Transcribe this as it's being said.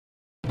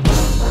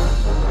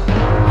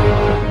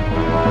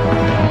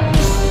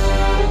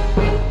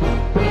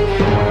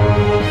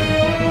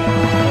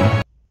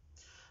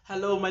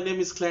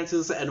is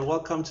Clantis and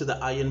welcome to the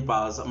Iron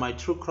Bars, my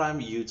true crime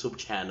YouTube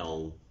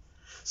channel.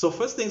 So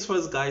first things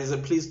first guys,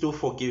 please do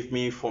forgive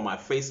me for my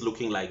face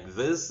looking like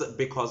this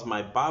because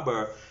my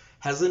barber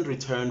hasn't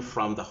returned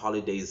from the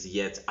holidays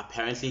yet.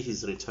 Apparently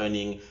he's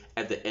returning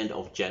at the end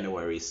of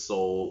January,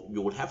 so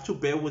you will have to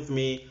bear with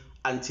me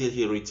until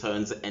he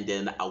returns and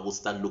then I will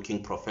start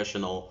looking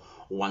professional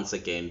once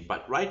again.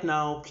 But right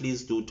now,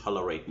 please do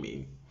tolerate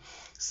me.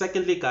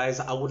 Secondly, guys,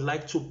 I would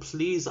like to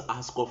please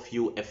ask of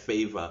you a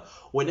favor.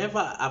 Whenever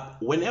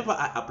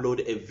I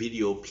upload a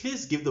video,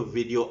 please give the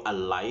video a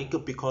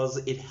like because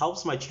it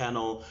helps my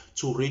channel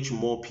to reach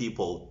more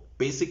people.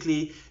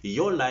 Basically,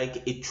 your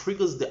like, it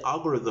triggers the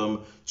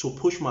algorithm to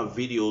push my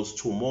videos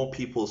to more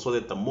people so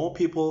that the more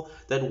people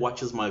that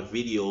watches my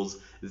videos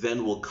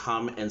then will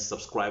come and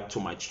subscribe to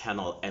my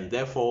channel, and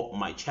therefore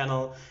my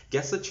channel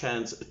gets a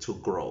chance to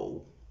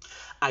grow.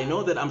 I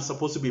know that I'm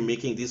supposed to be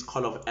making this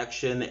call of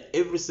action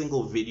every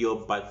single video,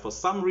 but for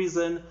some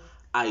reason,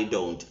 I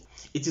don't.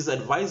 It is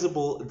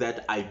advisable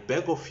that I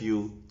beg of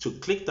you to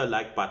click the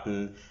like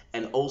button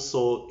and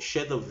also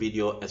share the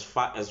video as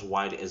far as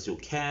wide as you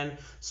can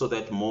so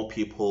that more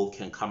people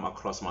can come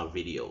across my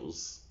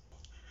videos.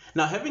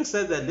 Now, having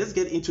said that, let's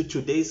get into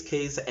today's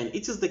case, and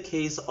it is the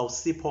case of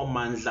Sipho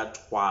Agmatir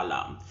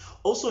Thwala,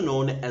 also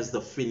known as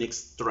the Phoenix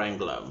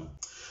Strangler.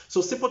 So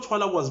Sipho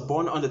Thwala was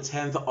born on the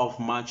 10th of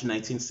March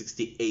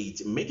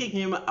 1968, making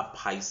him a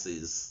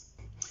Pisces.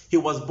 He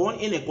was born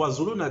in a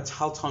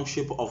KwaZulu-Natal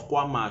township of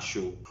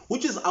KwaMashu,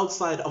 which is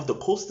outside of the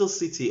coastal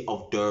city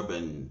of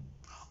Durban,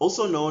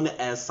 also known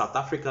as South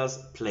Africa's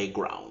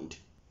playground.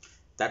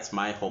 That's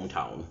my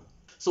hometown.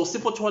 So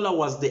Sipho Thwala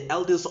was the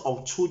eldest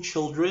of two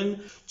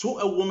children to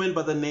a woman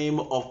by the name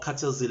of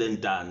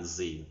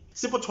Danzi.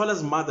 Sipho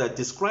Thwala's mother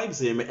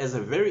describes him as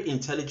a very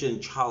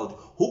intelligent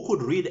child who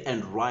could read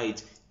and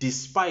write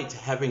despite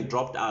having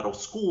dropped out of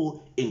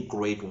school in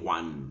grade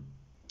 1.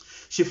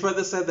 She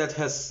further said that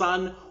her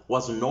son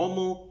was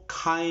normal,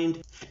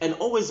 kind, and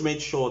always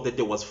made sure that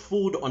there was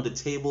food on the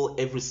table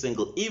every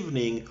single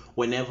evening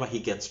whenever he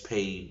gets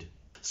paid.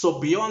 So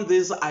beyond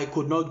this, I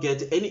could not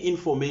get any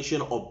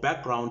information or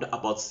background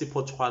about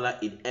Sipho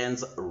Thwala. It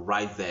ends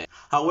right there.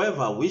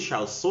 However, we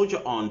shall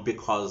soldier on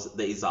because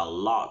there is a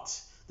lot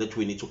that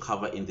we need to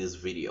cover in this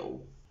video.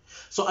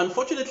 So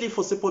unfortunately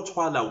for Sipho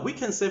Thwala, we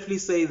can safely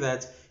say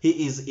that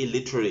he is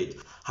illiterate.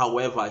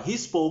 However, he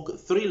spoke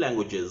 3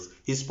 languages.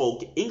 He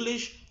spoke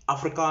English,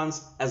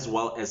 Afrikaans, as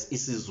well as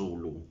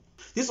isiZulu.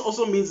 This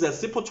also means that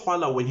Sipho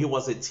Thwala, when he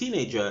was a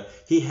teenager,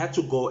 he had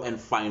to go and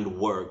find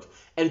work.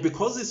 And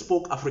because he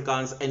spoke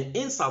Afrikaans, and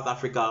in South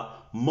Africa,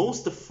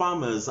 most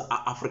farmers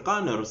are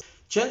Afrikaners,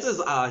 chances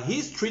are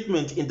his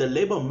treatment in the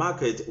labor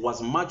market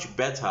was much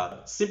better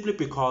simply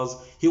because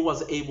he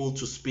was able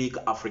to speak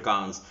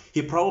Afrikaans.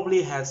 He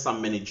probably had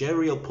some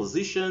managerial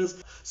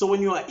positions. So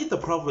when you are in the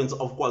province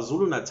of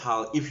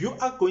KwaZulu-Natal, if you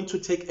are going to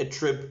take a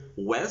trip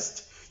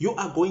west, you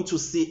are going to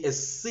see a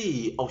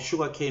sea of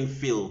sugarcane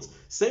fields.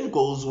 Same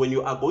goes when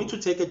you are going to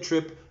take a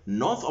trip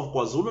north of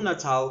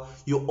KwaZulu-Natal,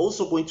 you're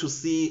also going to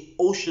see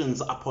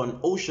oceans upon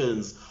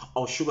oceans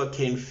of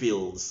sugarcane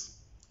fields.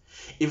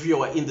 If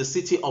you are in the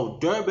city of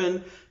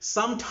Durban,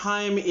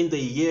 sometime in the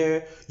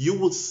year, you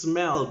will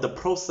smell the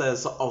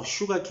process of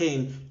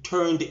sugarcane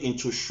turned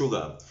into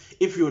sugar.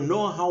 If you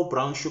know how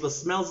brown sugar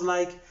smells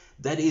like,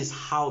 that is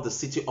how the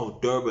city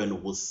of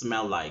Durban will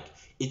smell like.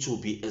 It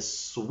will be as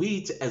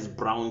sweet as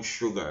brown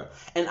sugar.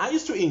 And I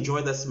used to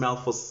enjoy the smell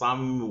for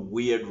some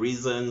weird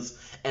reasons.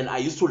 And I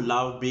used to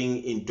love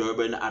being in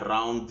Durban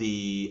around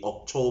the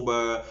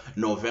October,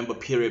 November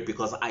period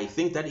because I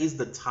think that is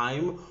the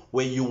time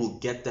where you will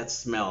get that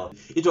smell.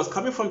 It was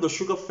coming from the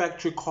sugar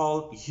factory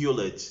called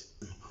Alight,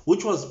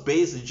 which was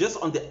based just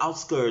on the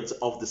outskirts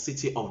of the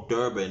city of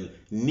Durban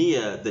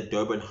near the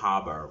Durban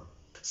Harbor.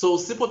 So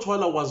Sipho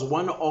Thwala was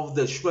one of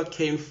the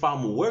sugarcane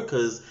farm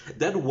workers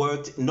that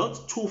worked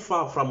not too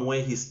far from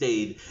where he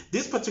stayed.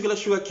 This particular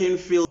sugarcane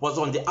field was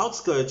on the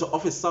outskirts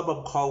of a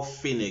suburb called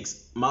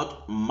Phoenix,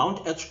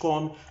 Mount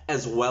Edgecombe,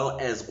 as well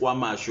as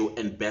KwaMashu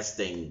and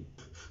Besting.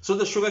 So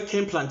the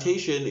sugarcane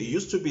plantation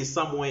used to be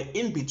somewhere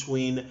in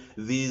between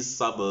these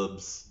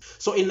suburbs.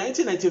 So in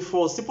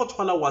 1994, Sipho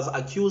Thwala was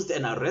accused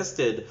and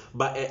arrested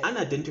by an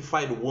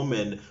unidentified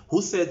woman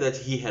who said that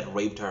he had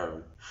raped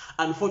her.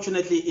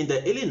 Unfortunately, in the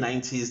early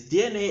 90s,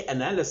 DNA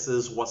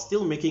analysis was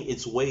still making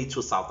its way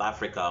to South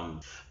Africa.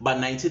 By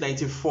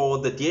 1994,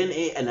 the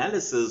DNA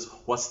analysis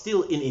was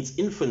still in its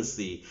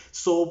infancy.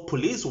 So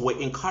police were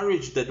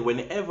encouraged that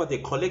whenever they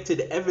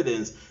collected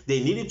evidence,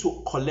 they needed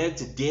to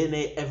collect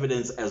DNA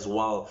evidence as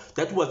well.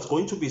 That was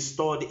going to be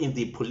stored in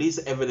the police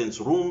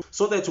evidence room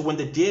so that when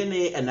the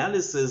DNA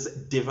analysis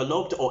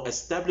developed or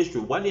established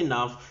well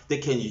enough, they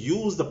can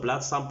use the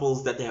blood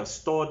samples that they have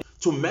stored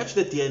to match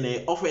the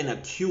DNA of an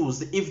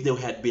accused if they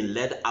had been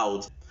let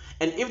out.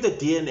 And if the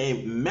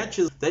DNA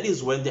matches, that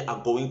is when they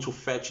are going to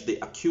fetch the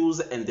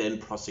accused and then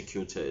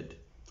prosecuted.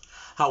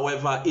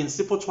 However, in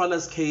Sipho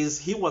Thwala's case,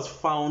 he was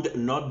found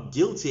not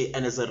guilty,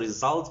 and as a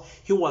result,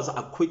 he was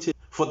acquitted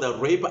for the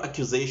rape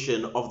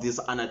accusation of this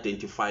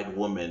unidentified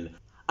woman.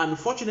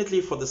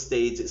 Unfortunately for the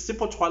state,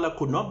 Sipho Thwala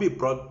could not be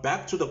brought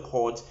back to the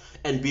court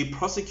and be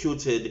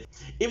prosecuted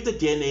if the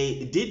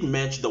DNA did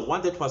match the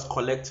one that was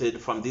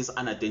collected from this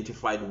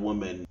unidentified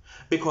woman,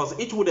 because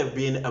it would have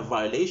been a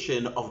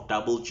violation of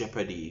double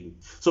jeopardy.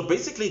 So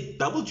basically,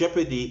 double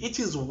jeopardy, it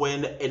is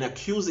when an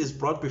accused is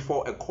brought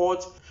before a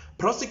court,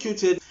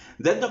 prosecuted,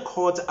 then the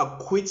court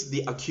acquits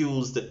the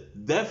accused,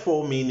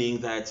 therefore meaning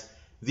that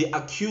the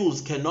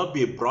accused cannot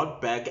be brought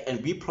back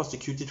and be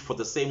prosecuted for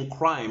the same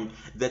crime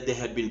that they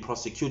had been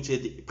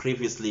prosecuted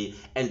previously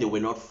and they were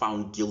not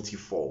found guilty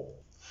for.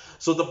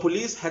 So the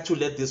police had to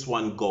let this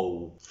one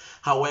go.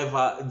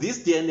 However, this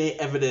DNA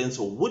evidence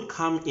would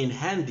come in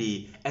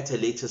handy at a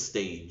later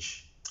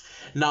stage.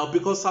 Now,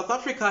 because South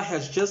Africa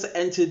has just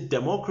entered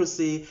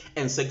democracy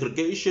and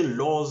segregation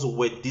laws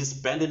were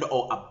disbanded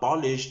or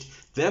abolished,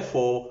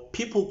 therefore,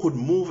 people could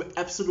move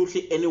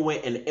absolutely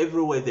anywhere and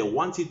everywhere they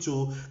wanted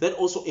to. That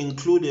also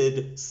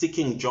included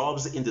seeking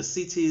jobs in the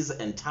cities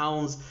and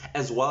towns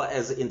as well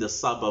as in the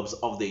suburbs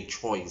of their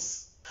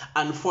choice.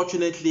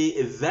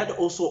 Unfortunately, that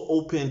also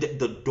opened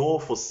the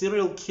door for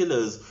serial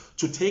killers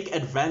to take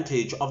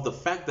advantage of the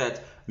fact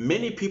that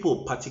many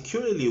people,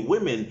 particularly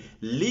women,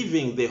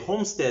 leaving their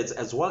homesteads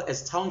as well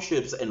as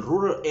townships and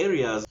rural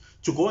areas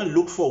to go and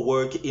look for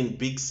work in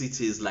big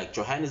cities like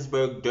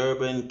Johannesburg,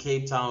 Durban,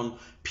 Cape Town,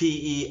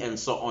 PE, and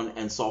so on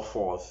and so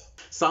forth.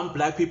 Some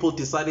black people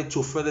decided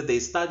to further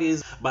their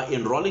studies by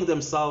enrolling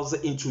themselves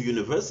into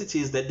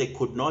universities that they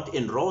could not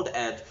enroll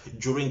at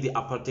during the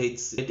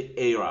apartheid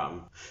era,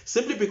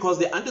 simply because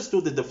they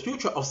understood that the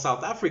future of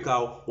South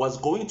Africa was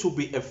going to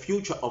be a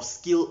future of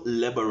skilled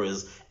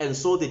laborers, and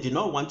so they did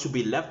not want to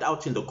be left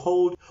out in the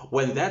cold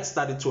when that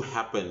started to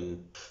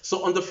happen.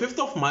 So on the 5th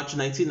of March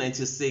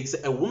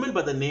 1996, a woman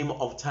by the name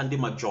of Thandi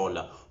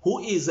Majola, who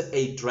is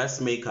a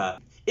dressmaker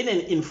in an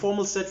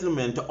informal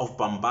settlement of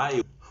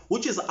Bambayi,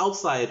 which is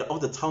outside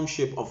of the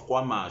township of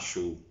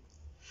KwaMashu.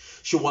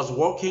 She was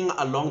walking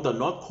along the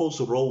North Coast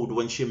Road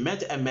when she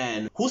met a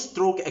man who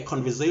struck a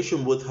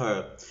conversation with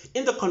her.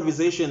 In the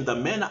conversation, the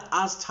man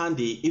asked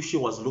Thandi if she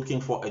was looking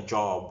for a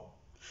job.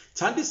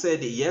 Thandi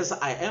said, "Yes,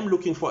 I am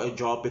looking for a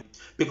job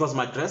because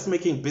my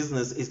dressmaking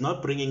business is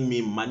not bringing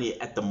me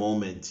money at the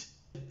moment."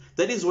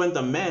 That is when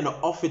the man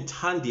offered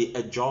Thandi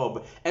a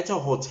job at a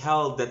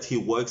hotel that he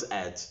works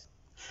at.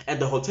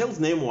 And the hotel's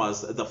name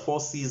was the Four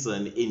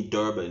Seasons in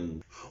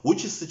Durban,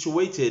 which is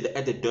situated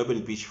at the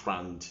Durban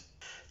beachfront.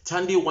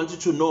 Thandi wanted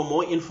to know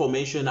more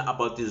information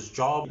about this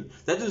job.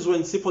 That is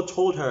when Sipho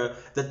told her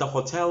that the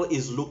hotel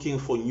is looking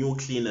for new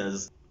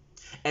cleaners,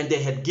 and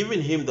they had given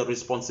him the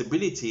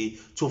responsibility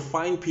to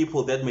find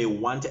people that may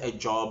want a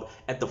job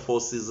at the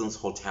Four Seasons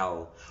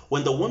Hotel.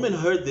 When the woman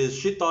heard this,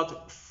 she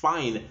thought,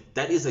 fine,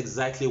 that is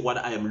exactly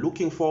what I am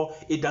looking for.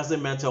 It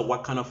doesn't matter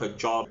what kind of a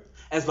job,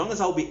 as long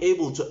as I'll be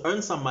able to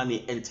earn some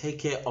money and take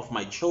care of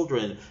my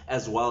children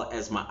as well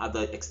as my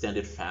other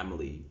extended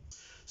family.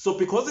 So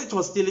because it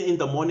was still in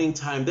the morning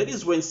time, that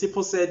is when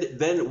Sipho said,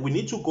 then we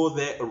need to go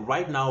there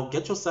right now,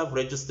 get yourself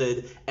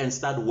registered and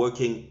start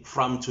working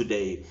from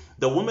today.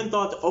 The woman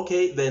thought,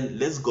 okay, then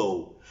let's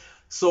go.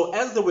 So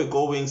as they were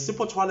going,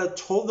 Sipho Thwala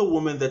told the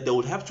woman that they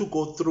would have to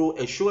go through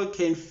a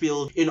sugarcane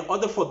field in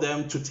order for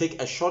them to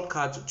take a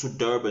shortcut to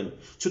Durban,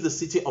 to the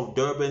city of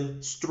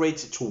Durban, straight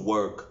to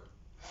work.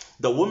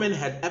 The woman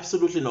had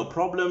absolutely no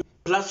problem.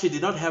 Plus, she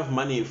did not have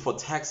money for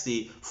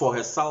taxi for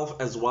herself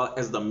as well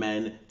as the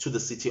man to the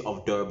city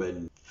of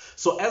Durban.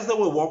 So as they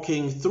were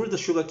walking through the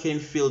sugarcane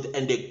field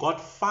and they got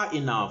far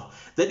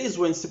enough, that is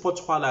when Sipho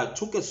Thwala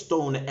took a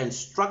stone and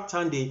struck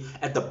Thandi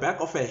at the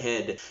back of her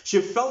head.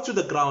 She fell to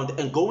the ground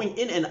and going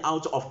in and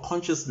out of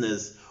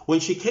consciousness. When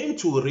she came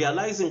to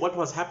realizing what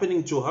was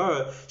happening to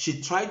her,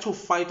 she tried to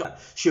fight.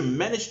 She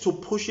managed to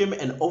push him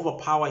and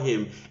overpower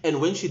him.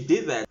 And when she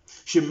did that,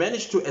 she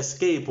managed to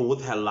escape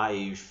with her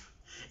life.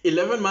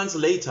 11 months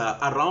later,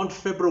 around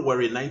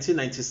February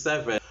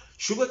 1997,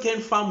 sugarcane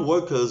farm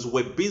workers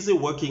were busy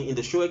working in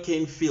the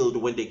sugarcane field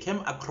when they came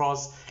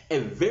across a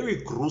very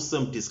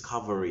gruesome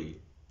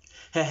discovery.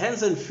 Her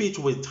hands and feet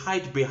were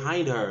tied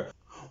behind her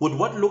with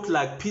what looked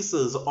like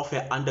pieces of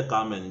her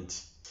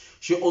undergarment.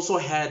 She also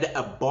had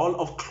a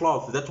ball of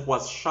cloth that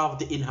was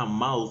shoved in her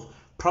mouth,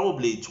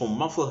 probably to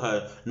muffle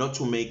her not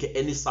to make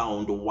any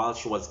sound while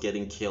she was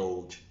getting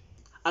killed.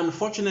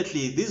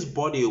 Unfortunately, this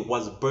body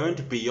was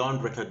burnt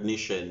beyond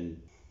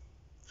recognition.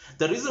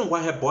 The reason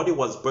why her body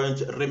was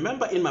burnt,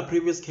 remember in my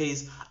previous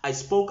case, I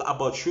spoke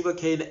about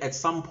sugarcane. At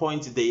some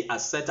point they are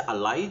set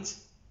alight.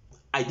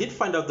 I did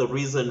find out the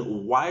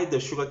reason why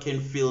the sugarcane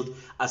field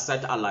are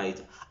set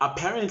alight.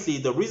 Apparently,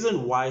 the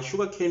reason why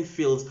sugarcane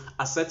fields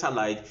are set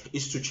alight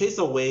is to chase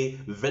away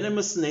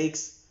venomous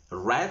snakes,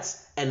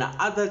 rats, and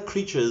other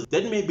creatures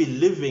that may be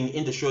living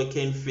in the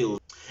sugarcane field.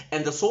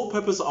 And the sole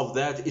purpose of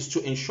that is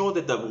to ensure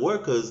that the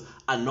workers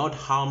are not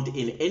harmed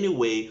in any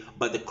way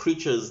by the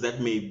creatures that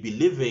may be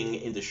living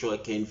in the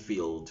sugarcane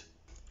field.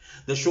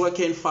 The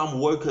sugarcane farm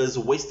workers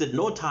wasted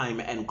no time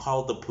and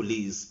called the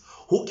police,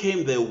 who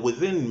came there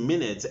within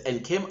minutes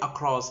and came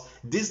across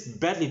this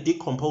badly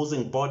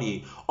decomposing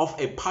body of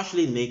a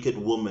partially naked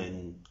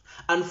woman.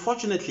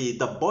 Unfortunately,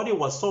 the body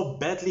was so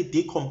badly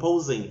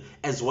decomposing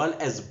as well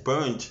as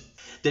burnt,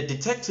 the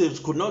detectives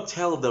could not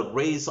tell the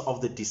race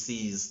of the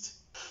deceased.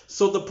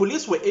 So the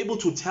police were able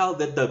to tell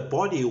that the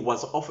body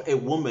was of a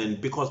woman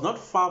because not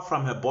far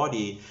from her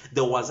body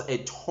there was a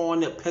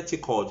torn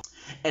petticoat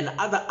and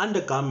other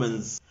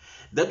undergarments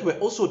that were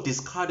also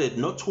discarded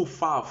not too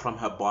far from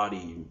her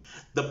body.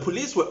 The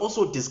police were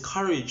also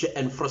discouraged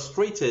and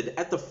frustrated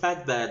at the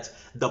fact that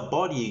the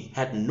body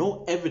had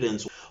no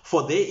evidence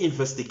for their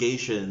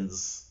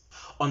investigations.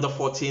 On the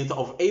 14th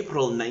of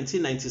April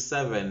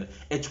 1997,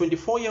 a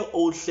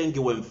 24-year-old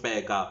Hlengiwe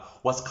Mfeka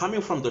was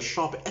coming from the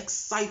shop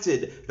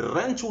excited,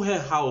 ran to her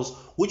house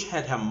which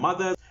had her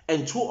mother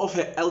and two of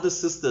her elder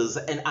sisters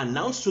and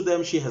announced to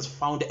them she has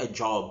found a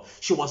job.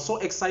 She was so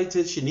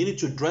excited she needed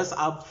to dress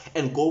up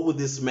and go with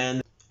this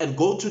man and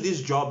go to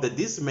this job that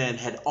this man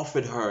had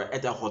offered her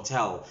at a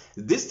hotel.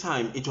 This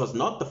time it was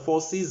not the Four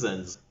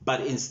Seasons,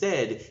 but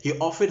instead he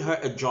offered her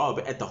a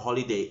job at the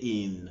Holiday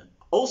Inn,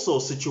 also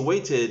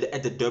situated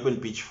at the Durban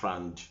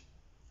beachfront.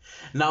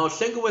 Now,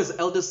 Hlengiwe's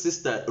elder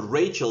sister,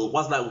 Rachel,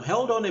 was like,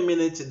 hold on a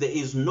minute, there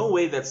is no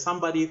way that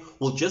somebody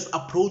will just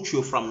approach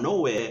you from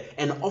nowhere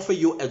and offer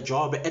you a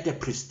job at a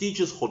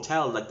prestigious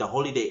hotel like the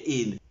Holiday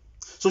Inn.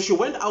 So she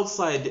went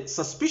outside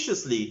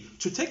suspiciously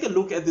to take a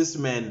look at this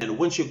man, and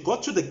when she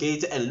got to the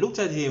gate and looked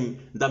at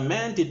him, the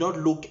man did not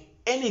look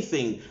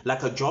anything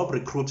like a job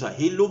recruiter.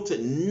 He looked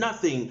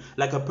nothing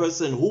like a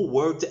person who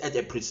worked at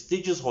a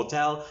prestigious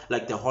hotel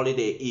like the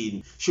Holiday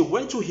Inn. She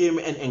went to him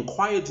and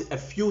inquired a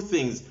few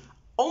things,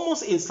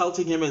 almost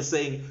insulting him and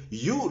saying,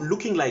 you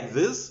looking like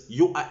this,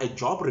 you are a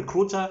job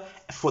recruiter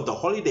for the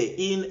Holiday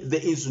Inn? There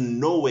is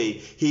no way.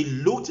 He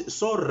looked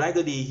so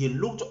raggedy, he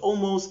looked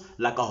almost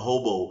like a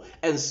hobo.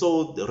 And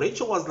so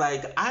Rachel was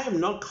like, I am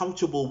not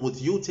comfortable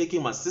with you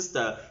taking my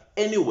sister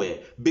anywhere,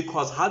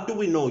 because how do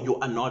we know you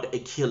are not a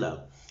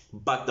killer?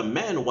 But the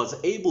man was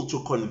able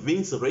to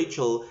convince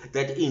Rachel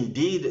that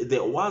indeed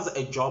there was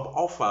a job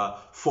offer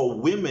for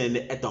women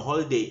at the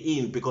Holiday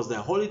Inn, because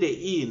the Holiday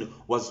Inn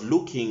was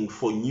looking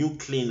for new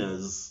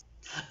cleaners.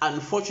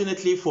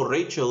 Unfortunately for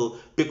Rachel,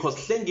 because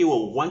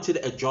Hlengiwe wanted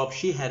a job,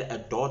 she had a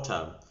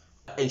daughter.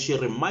 And she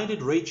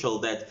reminded Rachel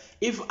that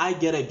if I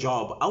get a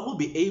job, I will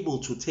be able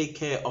to take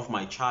care of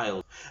my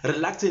child.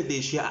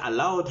 Reluctantly, she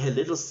allowed her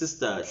little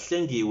sister,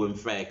 Hlengiwe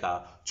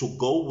Mfeka, to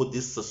go with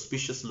this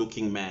suspicious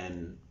looking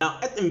man. Now,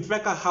 at the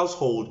Mfeka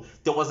household,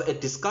 there was a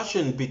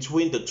discussion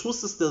between the two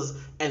sisters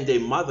and their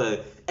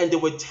mother, and they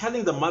were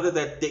telling the mother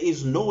that there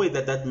is no way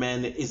that that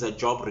man is a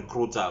job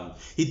recruiter.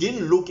 He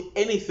didn't look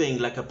anything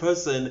like a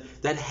person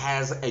that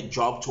has a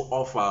job to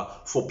offer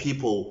for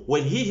people,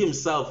 when he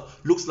himself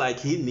looks like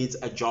he needs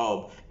a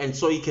job, and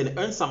so he can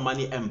earn some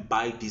money and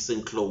buy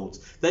decent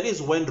clothes. That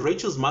is when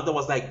Rachel's mother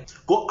was like,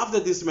 go after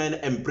this man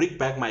and bring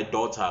back my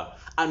daughter.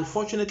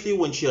 Unfortunately,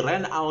 when she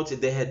ran out,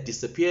 they had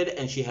disappeared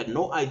and she had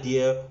no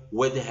idea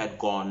where they had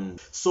gone.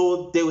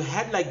 So they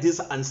had like this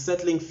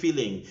unsettling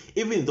feeling,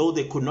 even though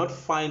they could not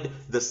find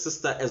the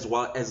sister as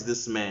well as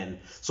this man.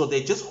 So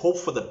they just hoped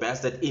for the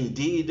best that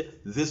indeed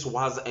this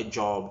was a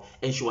job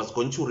and she was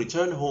going to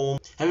return home,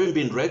 having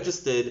been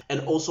registered,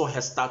 and also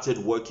has started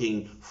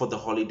working for the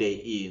Holiday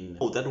Inn.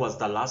 Oh, that was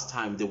the last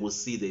time they will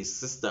see their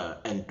sister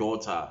and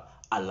daughter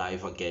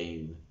alive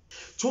again.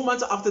 2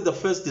 months after the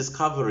first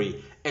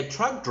discovery, a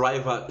truck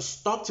driver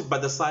stopped by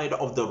the side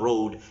of the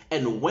road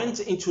and went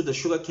into the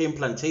sugarcane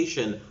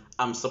plantation.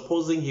 I'm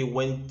supposing he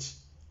went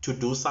to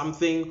do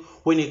something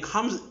when he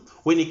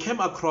came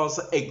across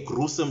a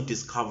gruesome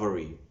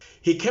discovery.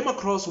 He came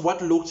across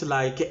what looked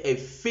like a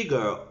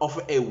figure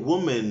of a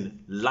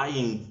woman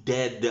lying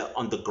dead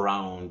on the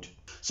ground.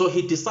 So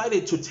he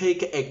decided to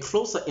take a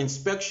closer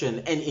inspection,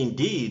 and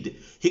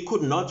indeed, he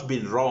could not be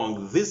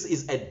wrong. This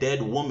is a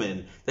dead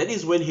woman. That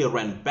is when he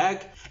ran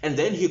back, and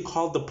then he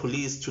called the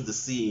police to the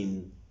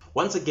scene.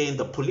 Once again,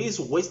 the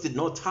police wasted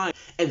no time,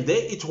 and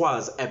there it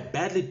was, a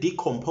badly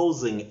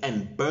decomposing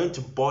and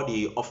burnt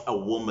body of a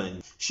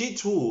woman. She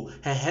too,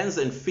 her hands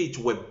and feet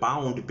were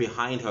bound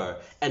behind her,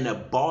 and a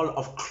ball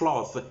of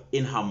cloth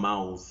in her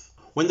mouth.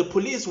 When the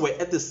police were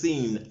at the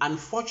scene,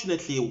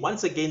 unfortunately,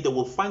 once again, they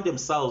will find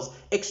themselves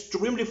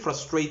extremely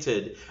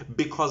frustrated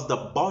because the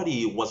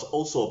body was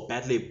also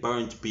badly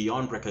burnt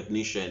beyond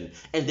recognition,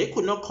 and they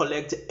could not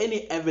collect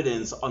any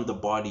evidence on the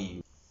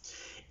body.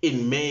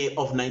 In May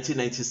of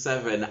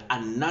 1997,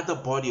 another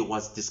body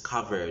was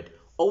discovered,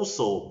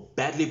 also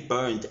badly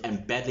burnt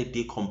and badly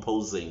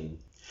decomposing.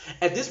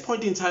 At this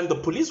point in time, the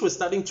police were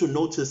starting to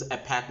notice a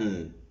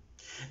pattern.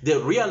 They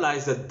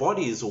realized that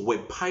bodies were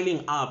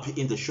piling up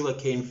in the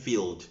sugarcane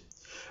field,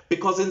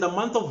 because in the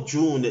month of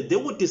June, they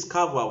would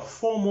discover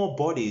 4 more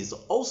bodies,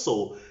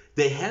 also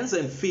their hands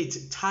and feet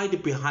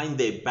tied behind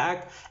their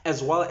back,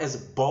 as well as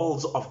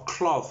balls of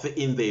cloth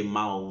in their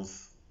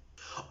mouth.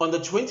 On the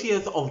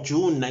 20th of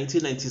June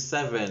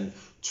 1997,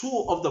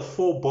 2 of the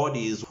 4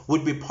 bodies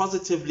would be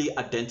positively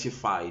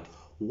identified.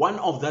 One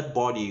of that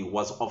body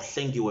was of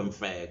Hlengiwe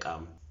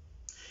Mfeka.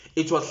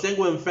 It was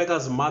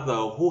Mfeka's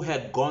mother who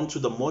had gone to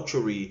the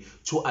mortuary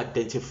to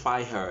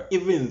identify her,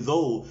 even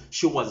though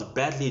she was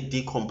badly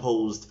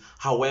decomposed.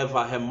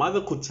 However, her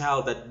mother could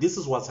tell that this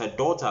was her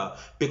daughter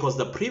because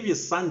the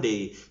previous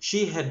Sunday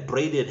she had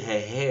braided her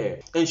hair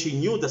and she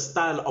knew the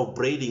style of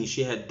braiding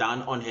she had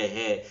done on her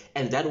hair,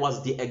 and that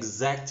was the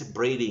exact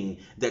braiding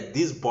that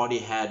this body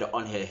had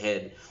on her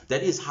head.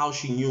 That is how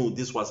she knew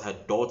this was her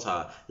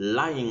daughter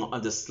lying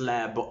on the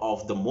slab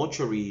of the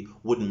mortuary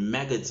with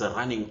maggots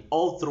running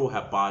all through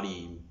her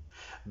body,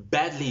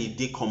 badly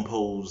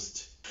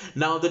decomposed.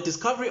 Now, the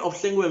discovery of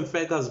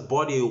Mfeka's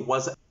body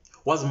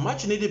was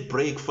much needed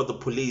break for the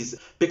police,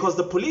 because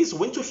the police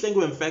went to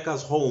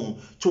Mfeka's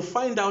home to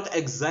find out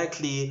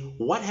exactly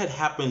what had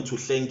happened to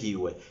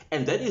Hlengiwe.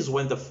 And that is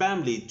when the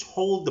family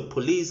told the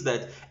police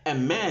that a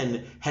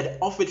man had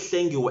offered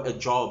Hlengiwe a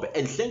job,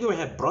 and Hlengiwe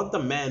had brought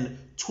the man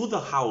to the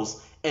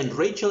house, and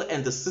Rachel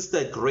and the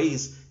sister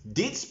Grace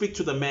did speak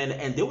to the man,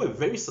 and they were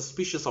very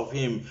suspicious of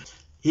him.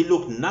 He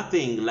looked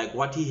nothing like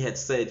what he had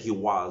said he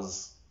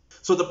was.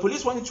 So the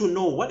police wanted to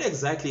know what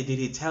exactly did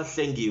he tell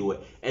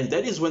Hlengiwe, and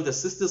that is when the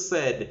sister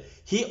said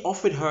he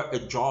offered her a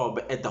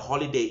job at the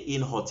Holiday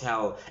Inn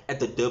Hotel at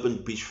the Durban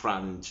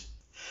beachfront.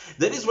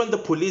 That is when the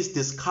police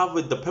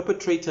discovered the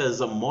perpetrator's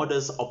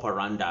modus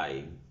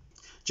operandi.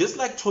 Just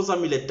like Thoza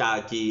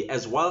Miletaki,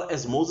 as well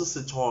as Moses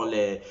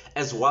Sithole,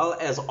 as well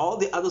as all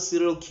the other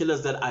serial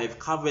killers that I've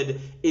covered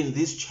in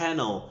this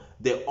channel,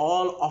 they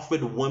all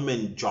offered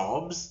women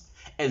jobs,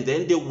 and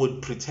then they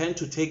would pretend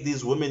to take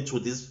these women to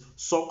this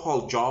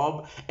so-called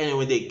job, and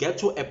when they get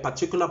to a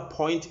particular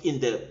point in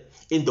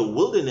the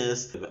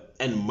wilderness,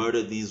 and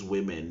murder these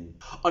women.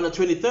 On the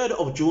 23rd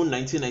of June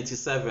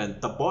 1997,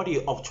 the body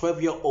of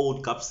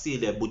 12-year-old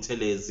Gapsile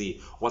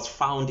Buthelezi was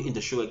found in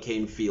the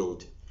sugarcane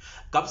field.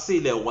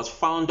 Gapsile was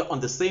found on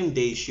the same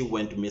day she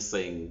went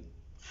missing.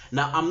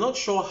 Now, I'm not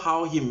sure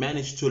how he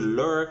managed to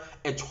lure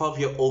a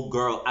 12-year-old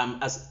girl.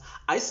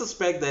 I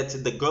suspect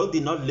that the girl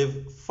did not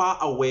live far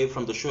away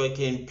from the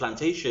sugarcane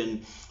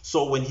plantation,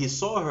 so when he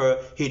saw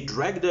her, he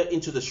dragged her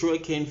into the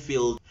sugarcane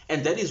field,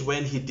 and that is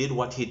when he did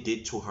what he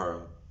did to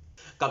her.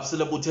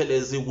 Gapsile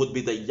Buthelezi would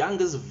be the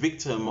youngest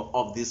victim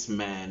of this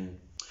man.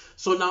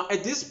 So now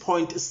at this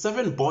point,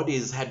 7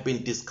 bodies had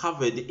been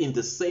discovered in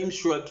the same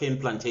sugarcane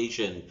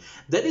plantation.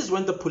 That is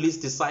when the police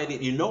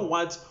decided, you know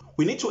what,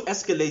 we need to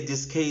escalate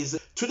this case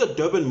to the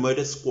Durban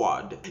Murder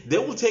Squad. They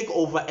will take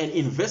over and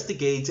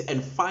investigate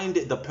and find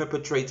the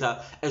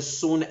perpetrator as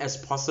soon as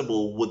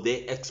possible with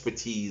their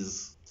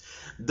expertise.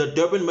 The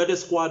Durban Murder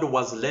Squad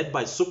was led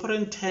by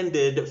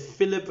Superintendent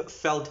Philip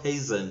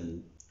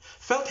Veldhuizen.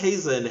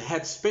 Veldhuizen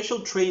had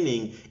special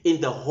training in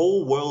the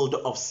whole world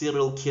of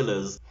serial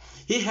killers.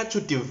 He had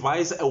to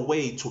devise a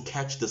way to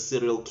catch the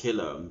serial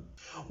killer.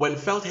 When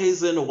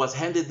Veldhuizen was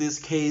handed this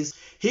case,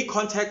 he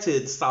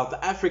contacted South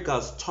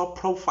Africa's top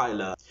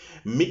profiler,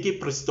 Micki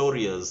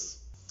Pistorius.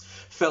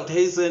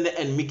 Veldhuizen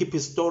and Micki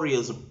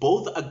Pistorius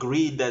both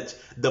agreed that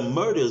the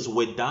murders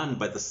were done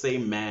by the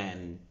same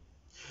man.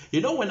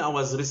 You know, when I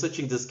was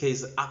researching this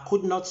case, I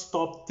could not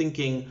stop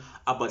thinking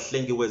about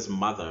Hlengiwe's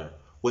mother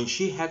when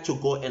she had to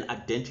go and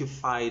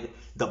identify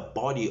the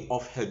body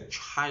of her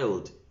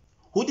child,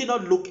 who did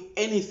not look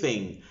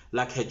anything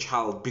like her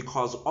child,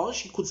 because all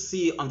she could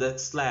see on that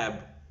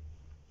slab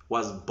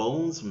was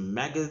bones,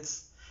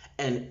 maggots,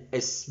 and a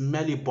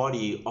smelly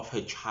body of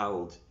her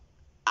child.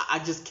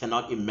 I just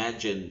cannot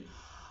imagine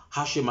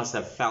how she must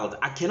have felt.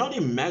 I cannot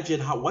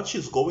imagine what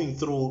she's going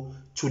through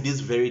to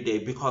this very day,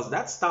 because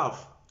that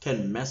stuff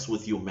can mess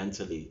with you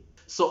mentally.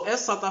 So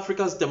as South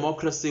Africa's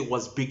democracy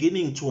was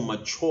beginning to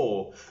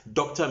mature,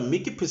 Dr.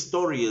 Micki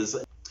Pistorius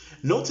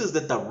noticed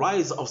that the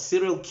rise of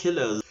serial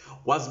killers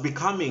was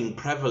becoming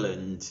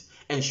prevalent,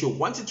 and she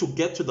wanted to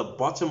get to the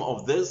bottom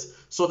of this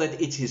so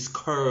that it is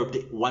curbed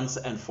once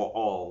and for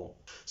all.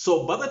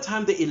 So by the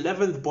time the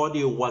 11th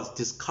body was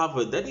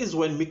discovered, that is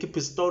when Micki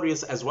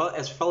Pistorius as well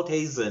as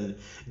Veldhuizen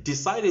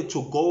decided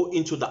to go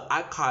into the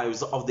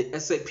archives of the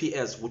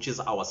SAPS, which is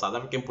our South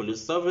African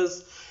Police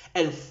Service,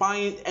 and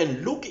find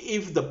and look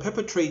if the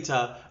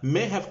perpetrator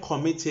may have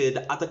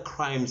committed other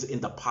crimes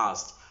in the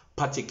past,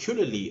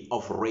 particularly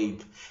of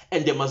rape.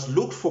 And they must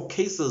look for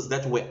cases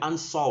that were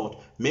unsolved,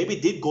 maybe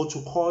did go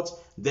to court,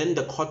 then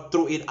the court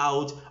threw it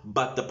out,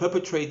 but the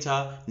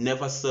perpetrator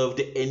never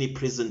served any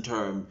prison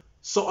term.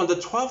 So on the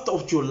 12th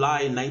of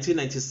July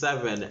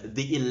 1997,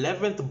 the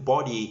 11th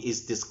body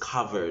is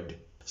discovered.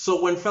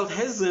 So when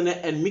Veldhuizen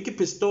and Micki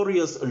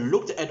Pistorius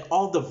looked at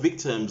all the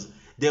victims,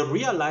 they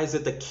realized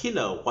that the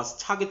killer was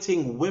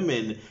targeting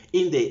women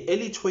in their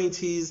early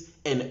 20s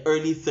and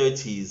early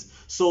 30s.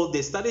 So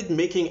they started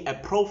making a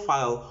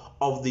profile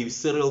of the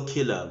serial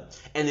killer,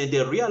 and then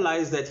they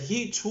realized that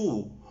he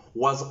too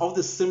was of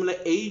the similar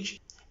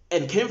age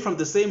and came from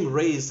the same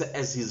race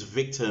as his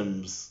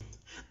victims.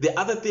 The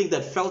other thing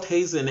that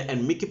Veldhuizen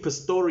and Micki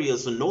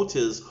Pistorius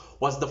noticed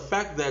was the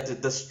fact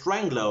that the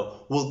strangler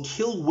will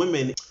kill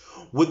women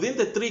within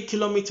the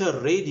 3-kilometer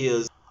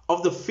radius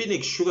of the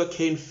Phoenix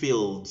sugarcane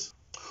fields,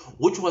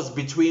 which was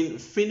between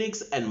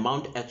Phoenix and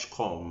Mount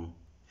Edgecombe.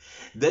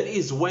 That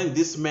is when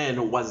this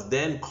man was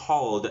then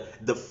called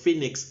the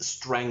Phoenix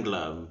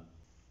Strangler,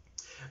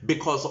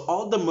 because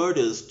all the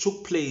murders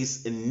took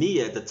place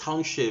near the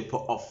township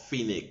of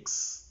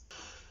Phoenix.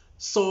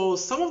 So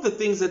some of the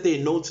things that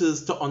they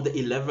noticed on the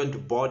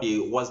 11th body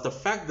was the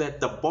fact that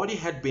the body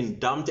had been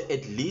dumped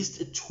at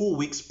least 2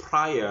 weeks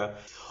prior.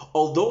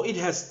 Although it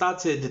has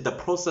started the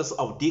process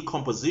of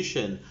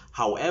decomposition,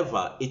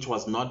 however, it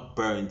was not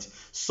burnt.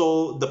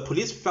 So the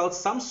police felt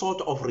some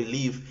sort of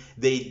relief.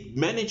 They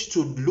managed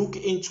to look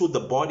into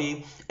the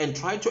body and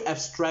try to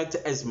abstract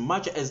as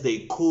much as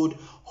they could,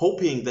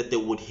 hoping that they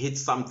would hit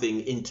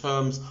something in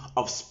terms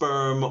of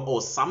sperm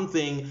or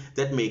something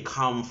that may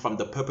come from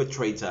the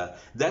perpetrator.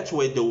 That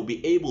way they will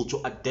be able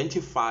to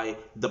identify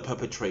the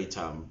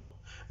perpetrator.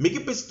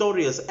 Micki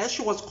Pistorius, as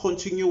she was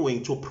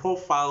continuing to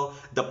profile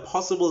the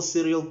possible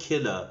serial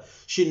killer,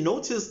 she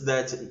noticed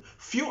that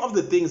few of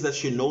the things that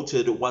she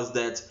noted was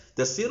that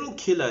the serial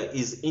killer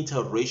is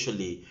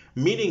interracially,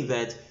 meaning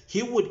that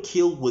he would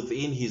kill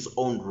within his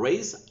own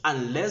race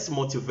unless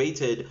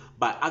motivated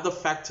by other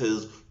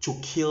factors to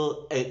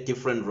kill a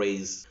different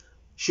race.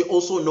 She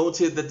also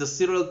noted that the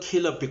serial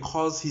killer,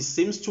 because he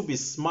seems to be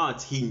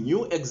smart, he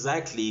knew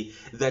exactly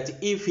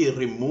that if he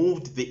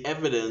removed the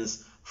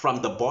evidence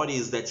from the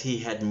bodies that he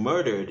had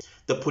murdered,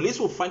 the police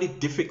will find it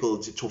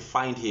difficult to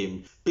find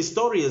him.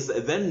 Pistorius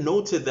then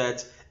noted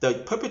that the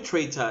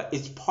perpetrator,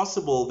 it's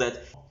possible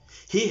that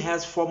he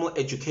has formal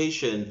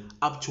education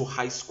up to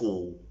high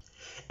school,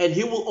 and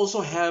he will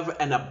also have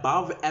an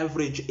above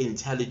average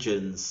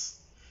intelligence.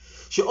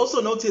 She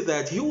also noted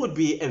that he would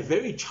be a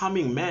very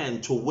charming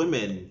man to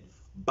women,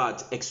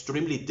 but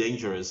extremely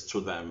dangerous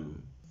to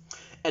them,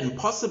 and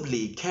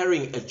possibly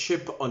carrying a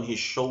chip on his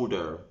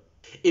shoulder.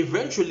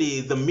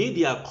 Eventually, the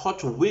media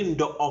caught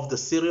wind of the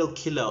serial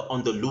killer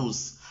on the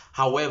loose.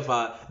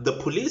 However, the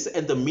police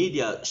and the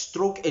media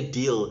struck a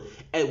deal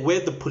where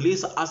the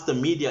police asked the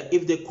media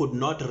if they could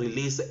not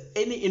release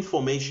any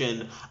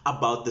information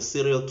about the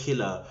serial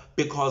killer,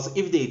 because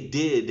if they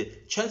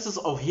did, chances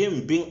of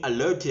him being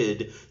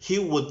alerted, he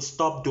would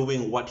stop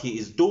doing what he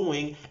is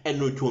doing,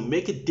 and it will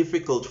make it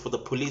difficult for the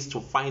police to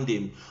find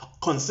him.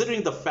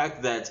 Considering the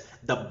fact that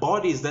the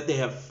bodies that they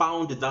have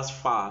found thus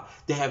far,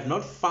 they have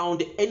not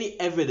found any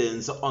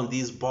evidence on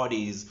these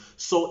bodies.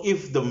 So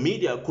if the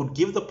media could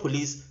give the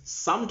police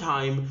some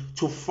time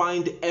to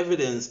find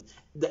evidence,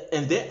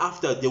 and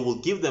thereafter they will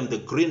give them the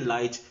green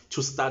light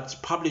to start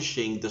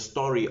publishing the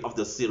story of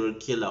the serial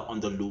killer on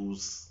the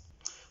loose.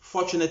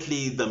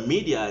 Fortunately, the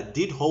media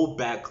did hold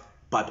back,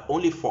 but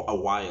only for a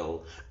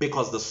while,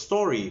 because the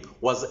story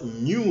was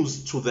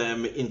news to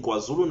them in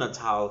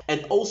KwaZulu-Natal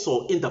and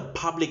also in the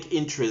public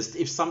interest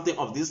if something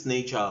of this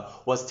nature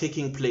was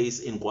taking place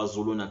in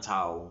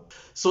KwaZulu-Natal.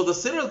 So the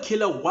serial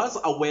killer was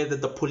aware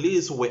that the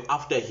police were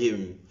after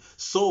him,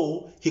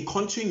 so he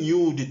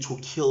continued to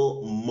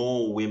kill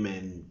more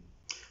women.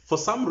 For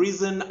some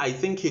reason, I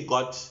think he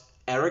got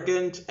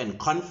arrogant and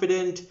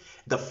confident.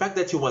 The fact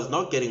that he was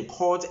not getting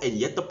caught and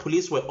yet the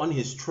police were on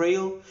his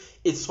trail,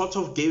 it sort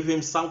of gave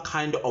him some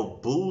kind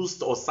of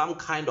boost or some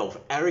kind of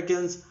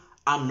arrogance.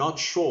 I'm not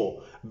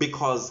sure,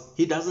 because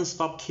he doesn't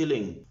stop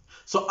killing.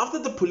 So after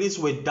the police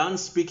were done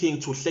speaking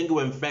to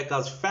Hlengiwe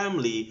Mfeka's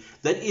family,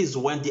 that is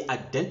when the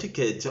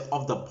identikit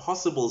of the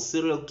possible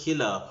serial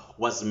killer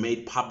was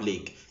made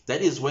public.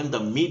 That is when the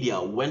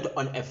media went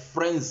on a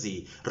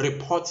frenzy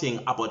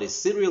reporting about a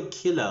serial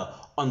killer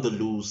on the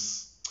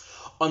loose.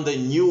 On the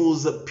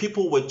news,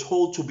 people were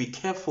told to be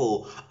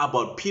careful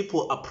about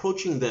people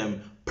approaching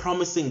them,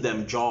 promising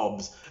them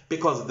jobs,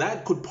 because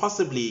that could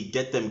possibly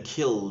get them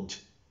killed.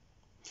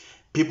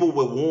 People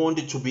were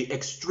warned to be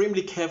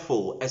extremely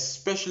careful,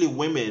 especially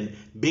women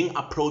being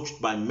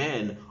approached by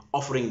men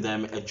offering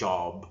them a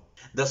job.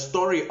 The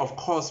story, of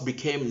course,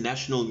 became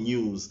national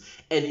news,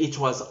 and it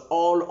was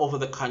all over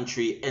the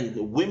country,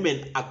 and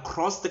women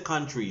across the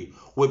country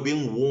were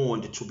being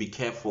warned to be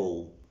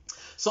careful.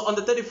 So on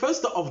the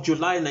 31st of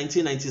July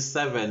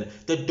 1997,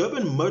 the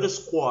Durban Murder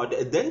Squad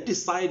then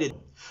decided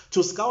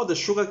to scour the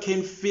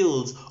sugarcane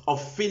fields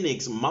of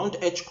Phoenix, Mount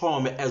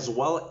Edgecombe, as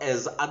well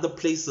as other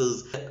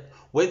places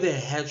where they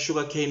had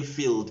sugarcane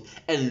field,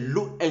 and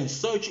look and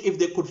search if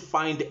they could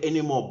find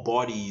any more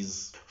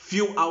bodies.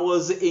 Few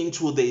hours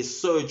into their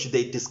search,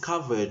 they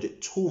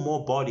discovered 2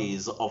 more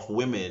bodies of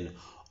women.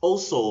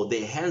 Also,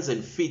 their hands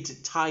and feet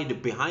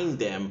tied behind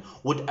them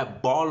with a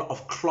ball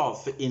of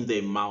cloth in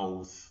their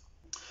mouth.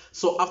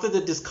 So after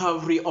the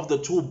discovery of the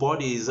 2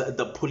 bodies,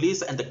 the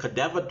police and the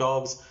cadaver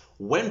dogs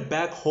went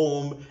back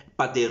home,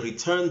 but they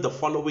returned the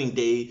following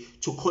day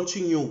to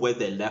continue where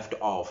they left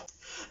off.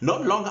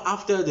 Not long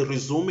after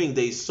resuming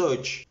their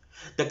search,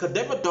 the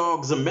cadaver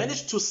dogs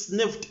managed to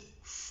sniff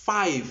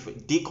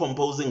 5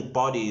 decomposing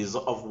bodies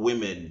of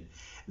women.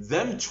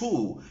 Them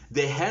too,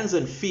 their hands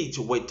and feet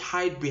were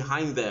tied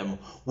behind them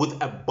with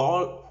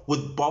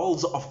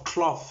balls of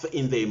cloth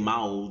in their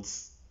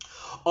mouths.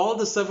 All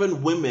the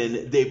 7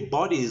 women, their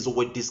bodies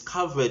were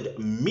discovered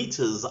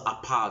meters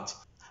apart,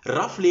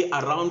 roughly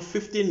around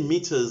 15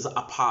 meters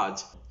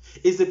apart.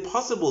 Is it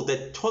possible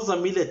that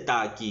Thozamile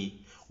Taki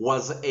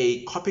was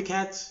a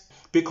copycat?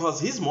 because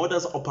his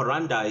modus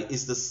operandi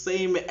is the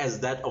same as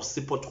that of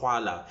Sipho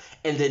Thwala,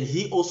 and then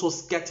he also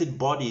scattered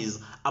bodies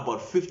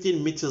about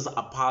 15 meters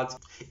apart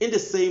in the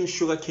same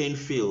sugarcane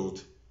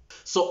field.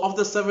 So of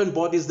the 7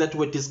 bodies that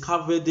were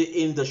discovered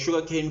in the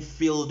sugarcane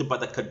field by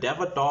the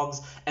cadaver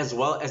dogs as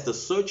well as the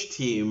search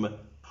team,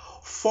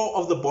 4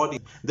 of the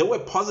bodies, they were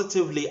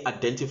positively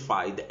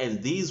identified,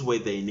 and these were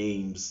their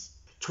names.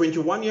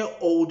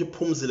 21-year-old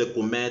Phumzile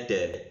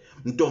Gumede,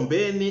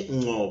 Ntombeni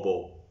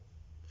Ngcobo,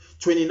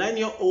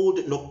 29-year-old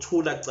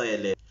Nokuthula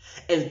Cele,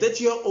 and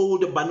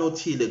 30-year-old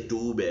Banothile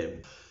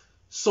Dube.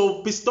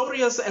 So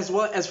Pistorius as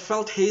well as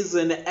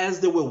Feldhazen, as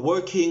they were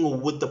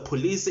working with the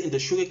police in the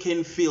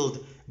sugarcane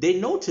field, they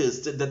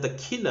noticed that the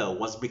killer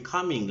was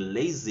becoming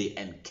lazy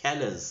and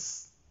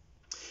careless.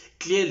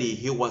 Clearly,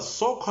 he was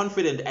so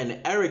confident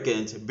and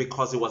arrogant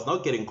because he was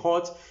not getting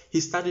caught, he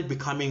started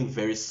becoming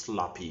very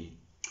sloppy.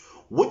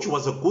 Which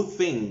was a good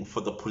thing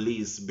for the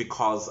police,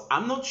 because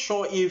I'm not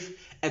sure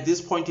if at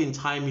this point in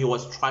time he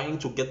was trying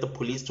to get the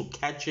police to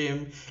catch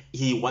him,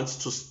 he wants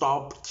to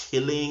stop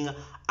killing,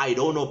 I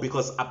don't know,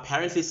 because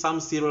apparently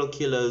some serial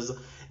killers,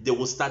 they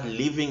will start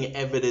leaving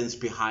evidence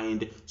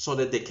behind so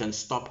that they can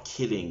stop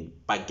killing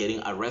by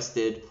getting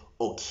arrested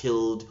or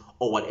killed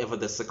or whatever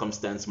the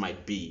circumstance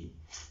might be.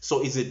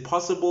 So is it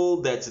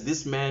possible that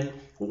this man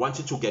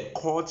wanted to get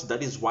caught?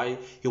 That is why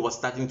he was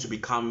starting to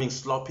become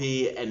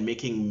sloppy and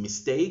making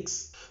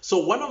mistakes.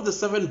 So one of the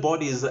 7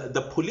 bodies,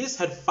 the police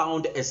had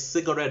found a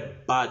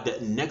cigarette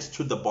butt next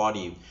to the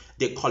body.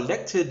 They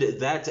collected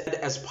that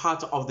as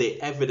part of their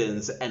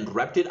evidence and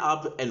wrapped it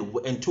up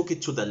and took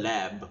it to the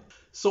lab.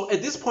 So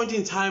at this point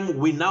in time,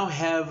 we now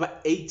have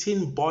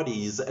 18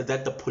 bodies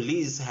that the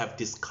police have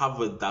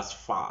discovered thus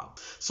far.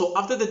 So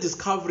after the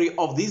discovery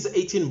of these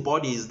 18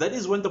 bodies, that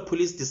is when the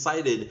police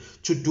decided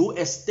to do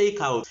a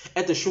stakeout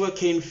at the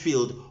sugarcane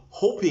field,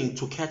 hoping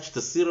to catch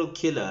the serial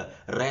killer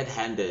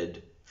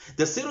red-handed.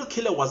 The serial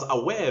killer was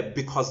aware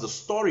because the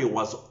story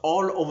was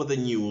all over the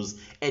news,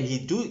 and he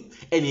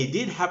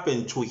did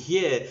happen to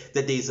hear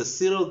that there is a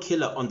serial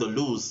killer on the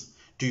loose.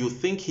 Do you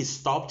think he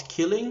stopped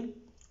killing?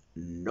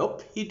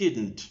 Nope, he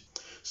didn't.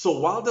 So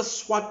while the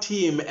SWAT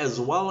team as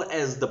well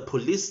as the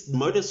police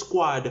murder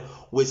squad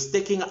were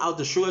staking out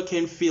the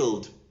sugarcane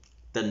field,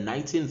 the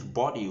 19th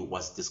body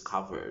was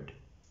discovered.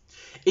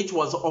 It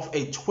was of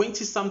a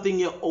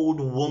 20-something-year-old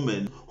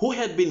woman who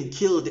had been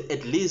killed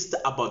at least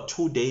about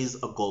 2 days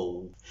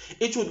ago.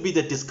 It would be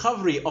the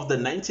discovery of the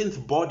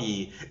 19th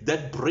body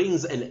that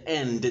brings an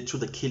end to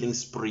the killing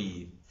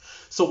spree.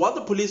 So while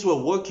the police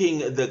were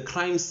working the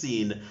crime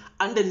scene,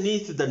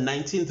 underneath the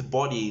 19th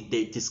body,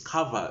 they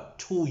discover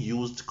 2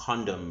 used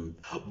condoms.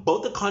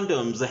 Both the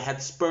condoms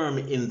had sperm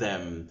in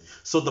them.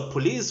 So the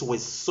police were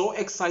so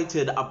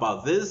excited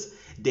about this,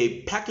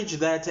 they packaged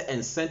that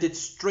and sent it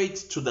straight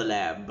to the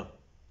lab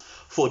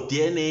for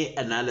DNA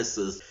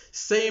analysis,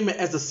 same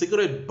as the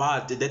cigarette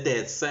butt that they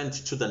had sent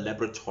to the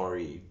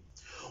laboratory.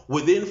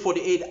 Within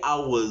 48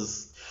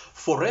 hours,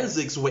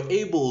 forensics were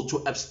able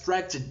to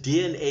abstract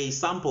DNA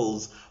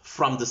samples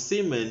from the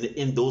semen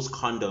in those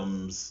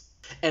condoms.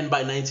 And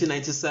by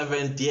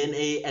 1997,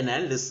 DNA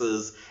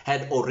analysis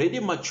had already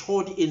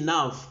matured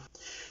enough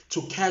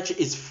to catch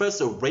its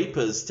first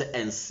rapist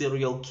and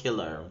serial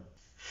killer.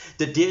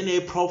 The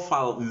DNA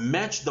profile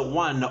matched the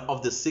one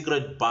of the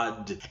cigarette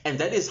butt, and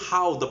that is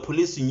how the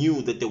police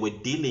knew that they were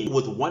dealing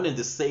with one and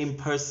the same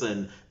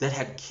person that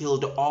had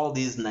killed all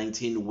these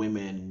 19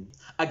 women.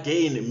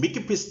 Again,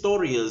 Micki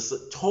Pistorius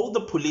told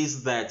the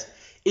police that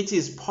it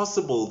is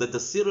possible that the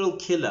serial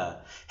killer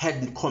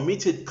had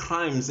committed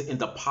crimes in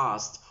the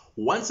past.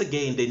 Once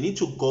again, they need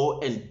to go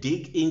and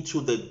dig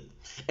into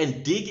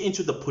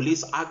the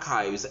police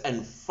archives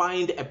and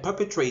find a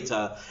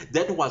perpetrator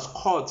that was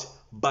caught,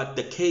 but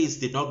the case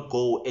did not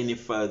go any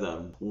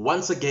further.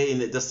 Once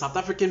again, the South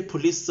African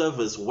Police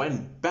Service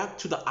went back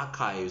to the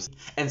archives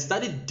and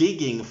started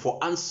digging for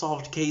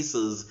unsolved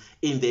cases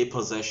in their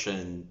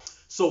possession.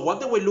 So what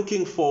they were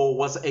looking for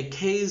was a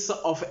case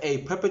of a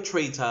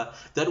perpetrator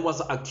that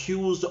was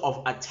accused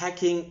of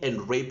attacking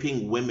and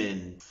raping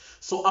women.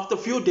 So after a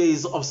few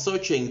days of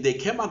searching, they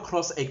came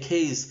across a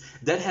case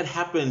that had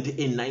happened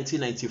in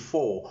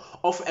 1994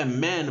 of a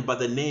man by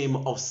the name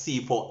of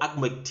Sipho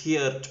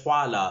Agmatir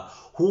Thwala,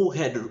 who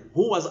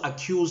was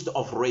accused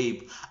of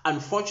rape.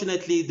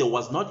 Unfortunately, there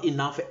was not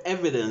enough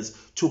evidence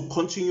to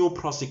continue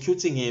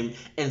prosecuting him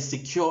and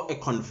secure a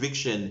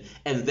conviction,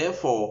 and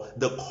therefore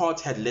the court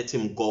had let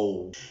him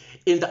go.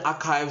 In the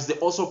archives, they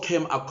also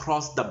came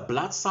across the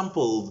blood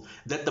samples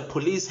that the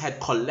police had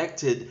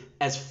collected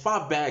as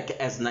far back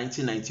as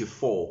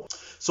 1994.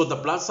 So the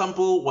blood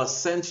sample was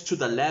sent to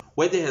the lab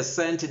where they had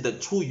sent the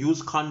 2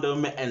 used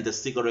condom and the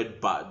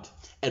cigarette butt.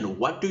 And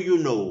what do you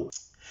know?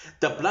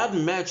 The blood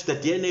matched the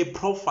DNA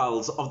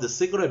profiles of the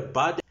cigarette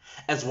butt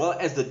as well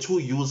as the 2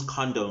 used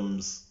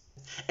condoms.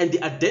 And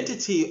the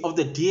identity of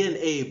the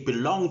DNA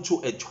belonged to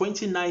a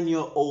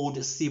 29-year-old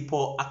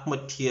Sipho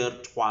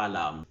Agmatir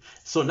Thwala.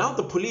 So now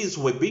the police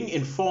were being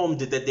informed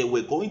that they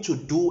were going to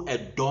do a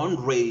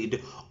dawn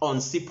raid on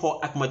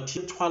Sipho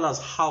Agmatir Thwala's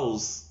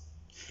house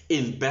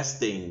in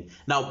Besting.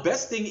 Now,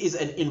 Besting is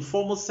an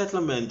informal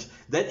settlement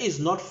that is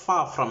not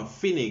far from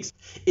Phoenix.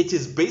 It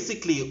is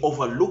basically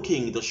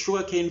overlooking the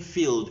sugarcane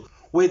field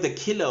where the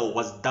killer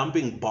was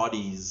dumping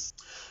bodies.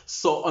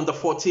 So on the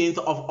 14th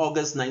of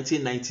August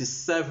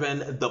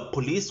 1997, the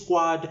police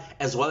squad,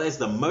 as well as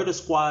the murder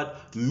squad,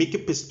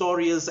 Micki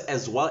Pistorius,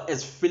 as well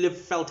as Philip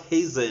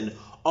Feldhazen,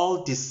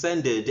 all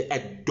descended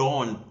at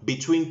dawn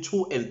between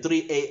 2 and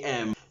 3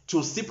 a.m. to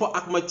Sipho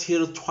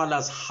Agmatir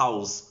Thwala's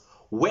house,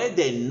 where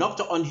they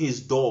knocked on his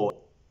door.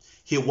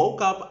 He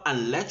woke up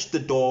and latched the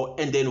door,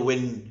 and then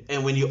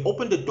when he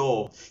opened the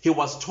door, he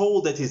was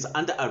told that he's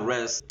under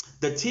arrest.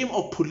 The team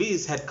of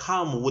police had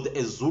come with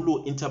a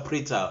Zulu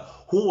interpreter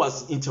who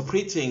was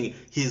interpreting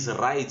his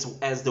rights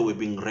as they were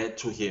being read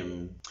to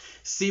him.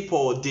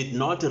 Sipho did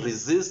not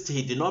resist.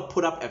 He did not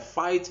put up a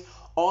fight.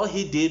 All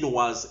he did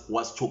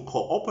was to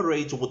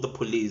cooperate with the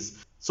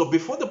police. So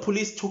before the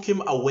police took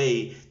him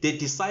away, they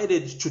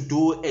decided to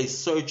do a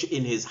search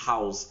in his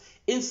house.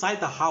 Inside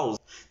the house,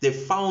 they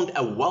found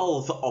a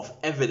wealth of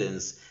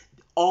evidence.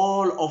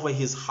 All over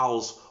his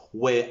house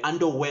were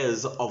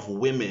underwears of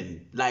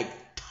women, like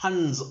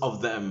tons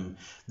of them.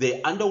 Their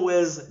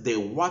underwears, their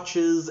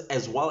watches,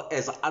 as well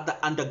as other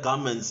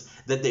undergarments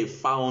that they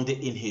found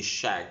in his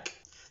shack.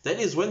 That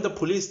is when the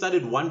police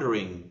started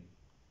wondering,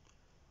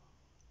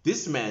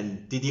 this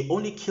man, did he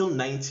only kill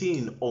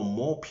 19 or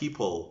more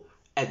people?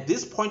 At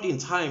this point in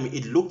time,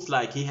 it looked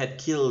like he had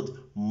killed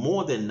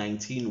more than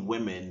 19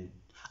 women.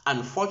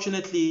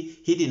 Unfortunately,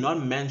 he did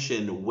not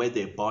mention where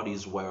their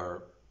bodies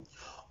were.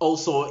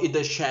 Also in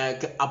the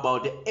shack,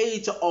 about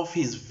 8 of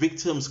his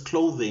victims'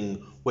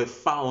 clothing were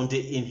found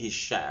in his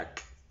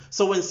shack.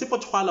 So when Sipho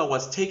Thwala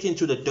was taken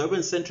to the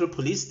Durban Central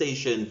Police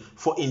Station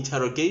for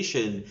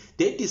interrogation,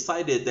 they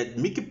decided that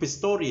Micki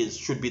Pistorius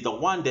should be the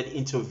one that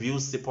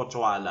interviews Sipho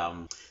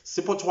Thwala.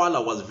 Sipho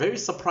Thwala was very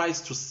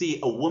surprised to see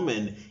a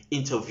woman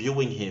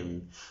interviewing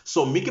him.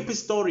 So Micki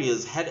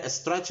Pistorius had a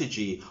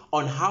strategy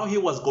on how he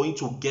was going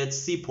to get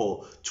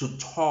Sipho to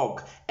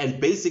talk and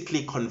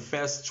basically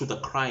confess to the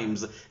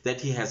crimes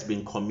that he has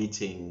been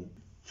committing.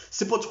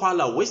 Sipho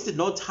Thwala wasted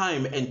no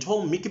time and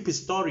told Micki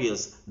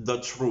Pistorius the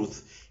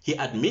truth. He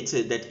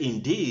admitted that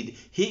indeed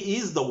he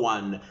is the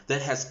one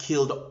that has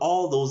killed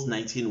all those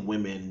 19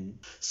 women.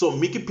 So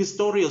Micki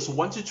Pistorius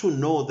wanted to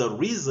know the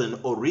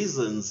reason or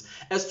reasons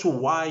as to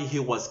why he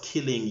was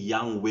killing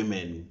young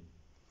women.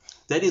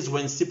 That is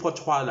when Sipho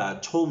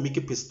Thwala told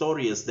Micki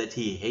Pistorius that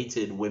he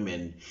hated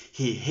women.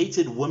 He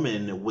hated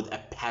women with a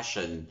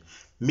passion.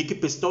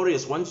 Micki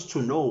Pistorius wanted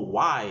to know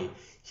why.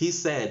 He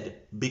said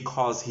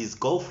because his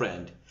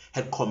girlfriend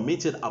had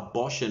committed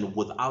abortion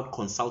without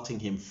consulting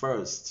him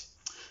first.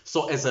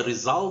 So as a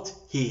result,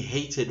 he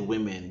hated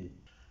women.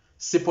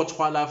 Sipho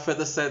Thwala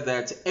further said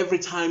that every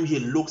time he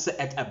looks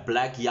at a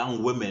black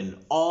young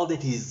woman, all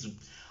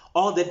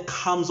that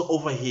comes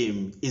over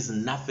him is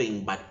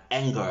nothing but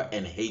anger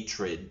and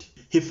hatred.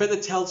 He further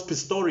tells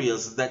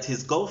Pistorius that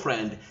his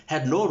girlfriend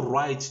had no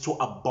right to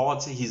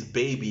abort his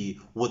baby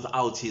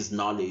without his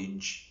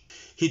knowledge.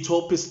 He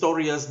told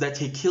Pistorius that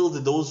he killed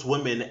those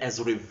women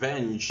as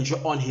revenge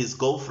on his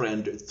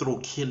girlfriend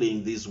through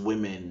killing these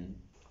women.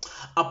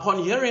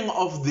 Upon hearing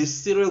of this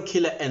serial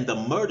killer and the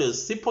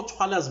murders, Sipho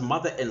Thwala's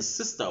mother and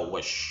sister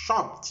were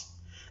shocked.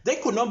 They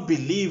could not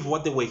believe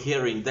what they were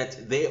hearing,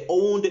 that their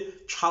own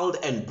child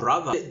and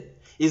brother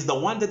is the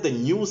one that the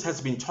news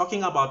has been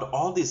talking about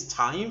all this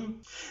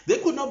time. They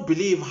could not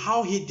believe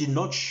how he did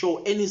not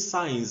show any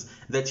signs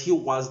that he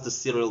was the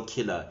serial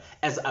killer.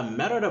 As a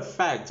matter of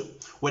fact,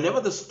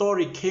 whenever the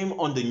story came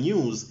on the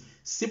news,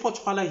 Sipho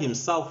Thwala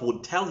himself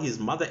would tell his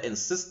mother and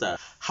sister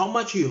how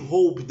much he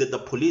hoped that the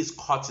police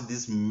caught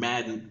this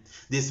madman.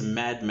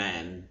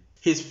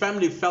 His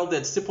family felt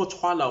that Sipho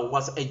Thwala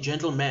was a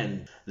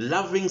gentleman,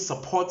 loving,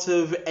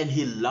 supportive, and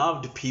he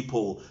loved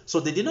people. So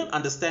they did not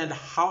understand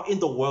how in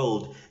the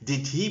world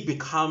did he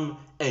become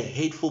a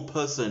hateful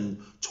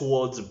person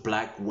towards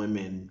black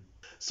women.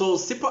 So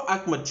Sipho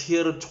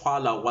Agmatir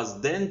Thwala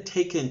was then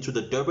taken to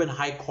the Durban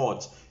High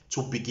Court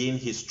to begin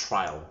his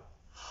trial.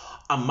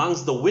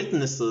 Amongst the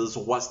witnesses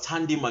was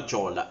Thandi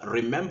Majola.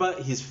 Remember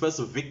his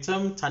first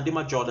victim, Thandi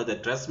Majola, the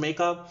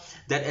dressmaker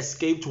that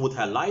escaped with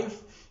her life?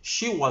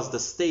 She was the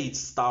state's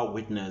star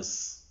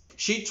witness.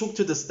 She took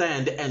to the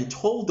stand and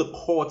told the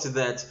court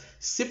that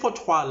Sipho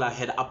Thwala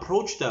had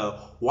approached her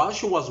while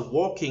she was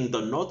walking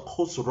the North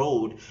Coast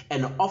Road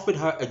and offered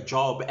her a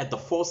job at the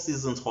Four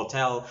Seasons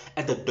Hotel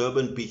at the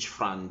Durban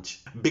beachfront.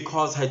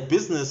 Because her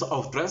business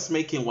of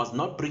dressmaking was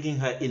not bringing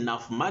her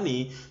enough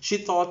money, she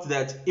thought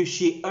that if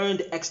she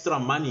earned extra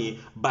money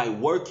by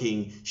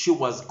working, she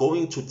was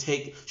going to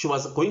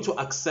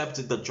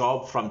accept the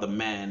job from the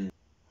man.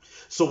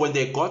 So when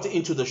they got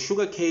into the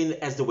Sugarcane,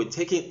 as they were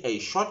taking a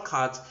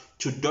shortcut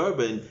to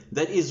Durban,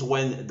 that is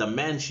when the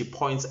man she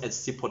points at,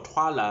 Sipho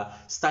Thwala,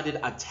 started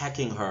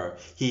attacking her.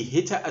 He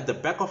hit her at the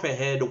back of her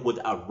head with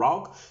a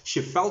rock.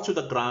 She fell to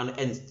the ground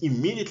and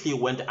immediately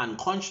went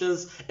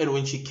unconscious. And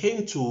when she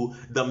came to,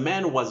 the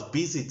man was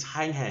busy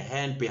tying her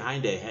hand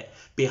behind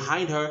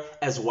her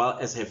as well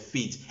as her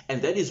feet.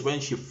 And that is when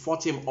she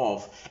fought him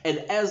off. And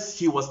as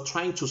he was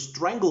trying to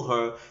strangle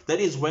her, that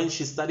is when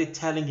she started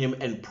telling him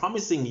and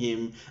promising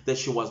him that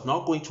she was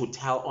not going to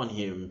tell on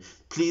him.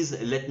 Please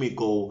let me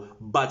go.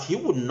 But he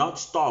would not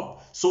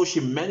stop. So she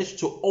managed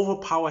to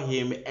overpower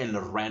him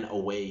and ran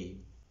away.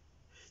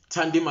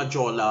 Thandi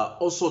Majola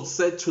also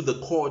said to the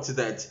court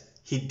that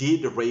he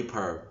did rape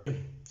her.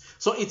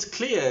 So it's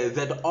clear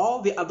that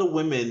all the other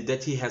women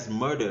that he has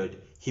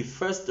murdered, he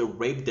first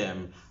raped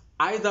them,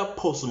 either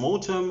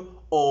post-mortem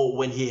or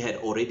when he had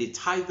already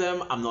tied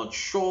them. I'm not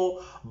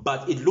sure,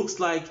 but it looks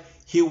like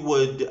he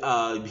would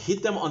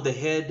hit them on the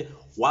head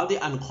while they're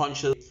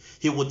unconscious.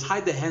 He would tie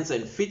the hands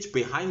and feet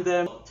behind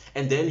them,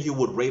 and then he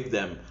would rape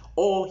them.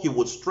 Or he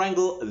would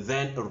strangle,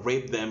 then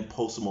rape them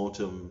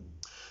post-mortem.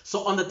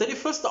 So on the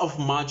 31st of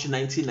March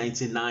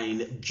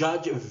 1999,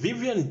 Judge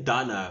Vivian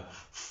Dunner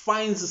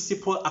finds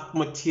Sipho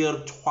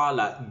Agmatir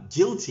Thwala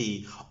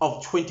guilty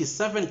of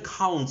 27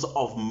 counts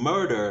of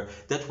murder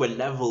that were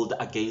leveled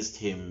against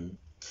him.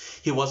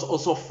 He was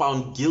also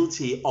found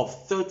guilty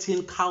of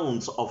 13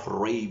 counts of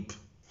rape.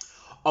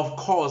 Of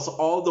course,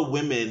 all the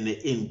women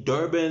in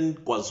Durban,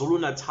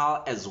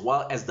 KwaZulu-Natal, as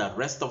well as the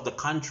rest of the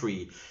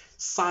country,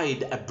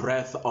 sighed a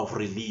breath of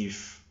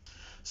relief.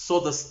 So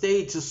the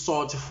state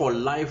sought for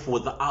life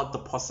without the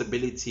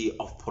possibility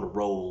of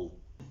parole.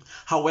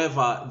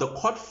 However, the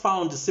court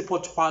found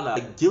Sipho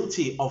Thwala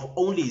guilty of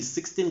only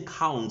 16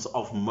 counts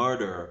of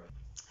murder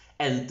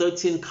and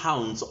 13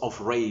 counts of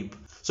rape.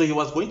 So he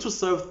was going to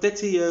serve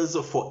 30 years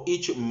for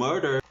each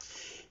murder.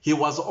 He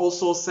was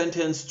also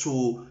sentenced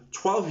to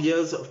 12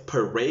 years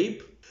per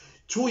rape,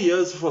 2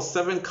 years for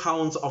 7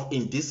 counts of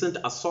indecent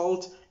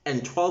assault,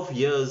 and 12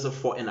 years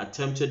for an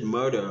attempted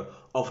murder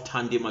of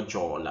Thandi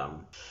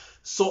Majola.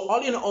 So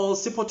all in all,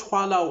 Sipho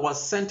Thwala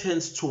was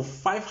sentenced to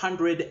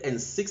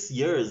 506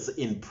 years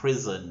in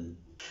prison.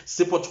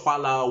 Sipho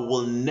Thwala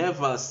will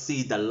never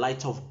see the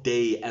light of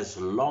day as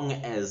long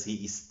as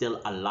he is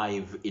still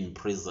alive in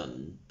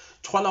prison.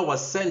 Thwala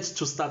was sent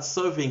to start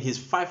serving his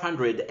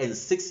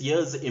 506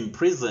 years in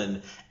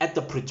prison at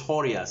the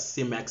Pretoria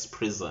CMAX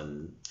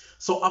prison.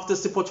 So after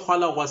Sipho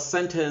Thwala was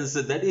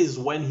sentenced, that is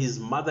when his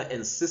mother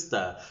and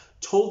sister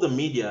told the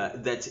media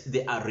that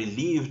they are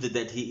relieved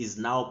that he is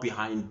now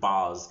behind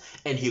bars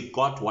and he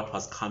got what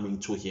was coming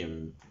to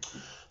him.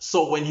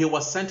 So when he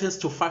was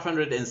sentenced to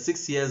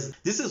 506 years,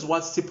 this is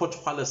what Sipho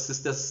Thwala's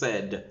sister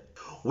said: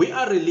 "We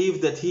are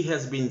relieved that he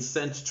has been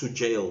sent to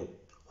jail.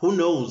 Who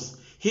knows?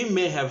 He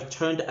may have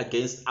turned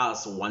against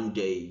us one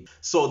day."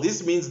 So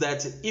this means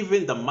that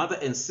even the mother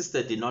and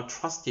sister did not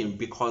trust him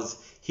because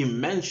he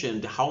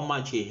mentioned how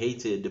much he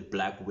hated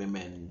black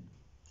women.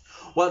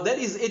 Well, that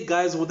is it,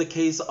 guys, with the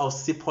case of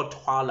Sipho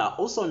Thwala,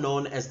 also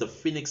known as the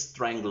Phoenix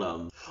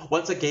Strangler.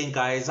 Once again,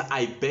 guys,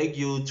 I beg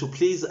you to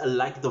please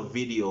like the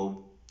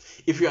video.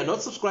 If you are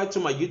not subscribed to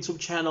my YouTube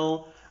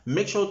channel,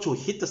 make sure to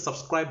hit the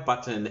subscribe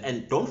button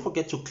and don't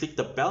forget to click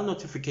the bell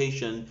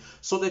notification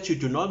so that you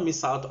do not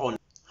miss out on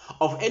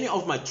any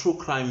of my true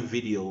crime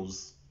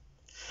videos.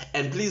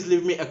 And please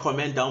leave me a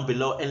comment down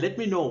below and let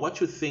me know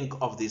what you think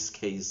of this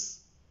case.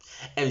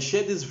 And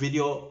share this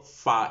video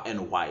far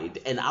and wide.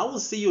 And I will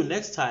see you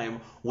next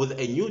time with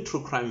a new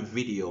true crime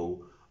video.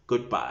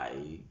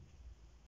 Goodbye.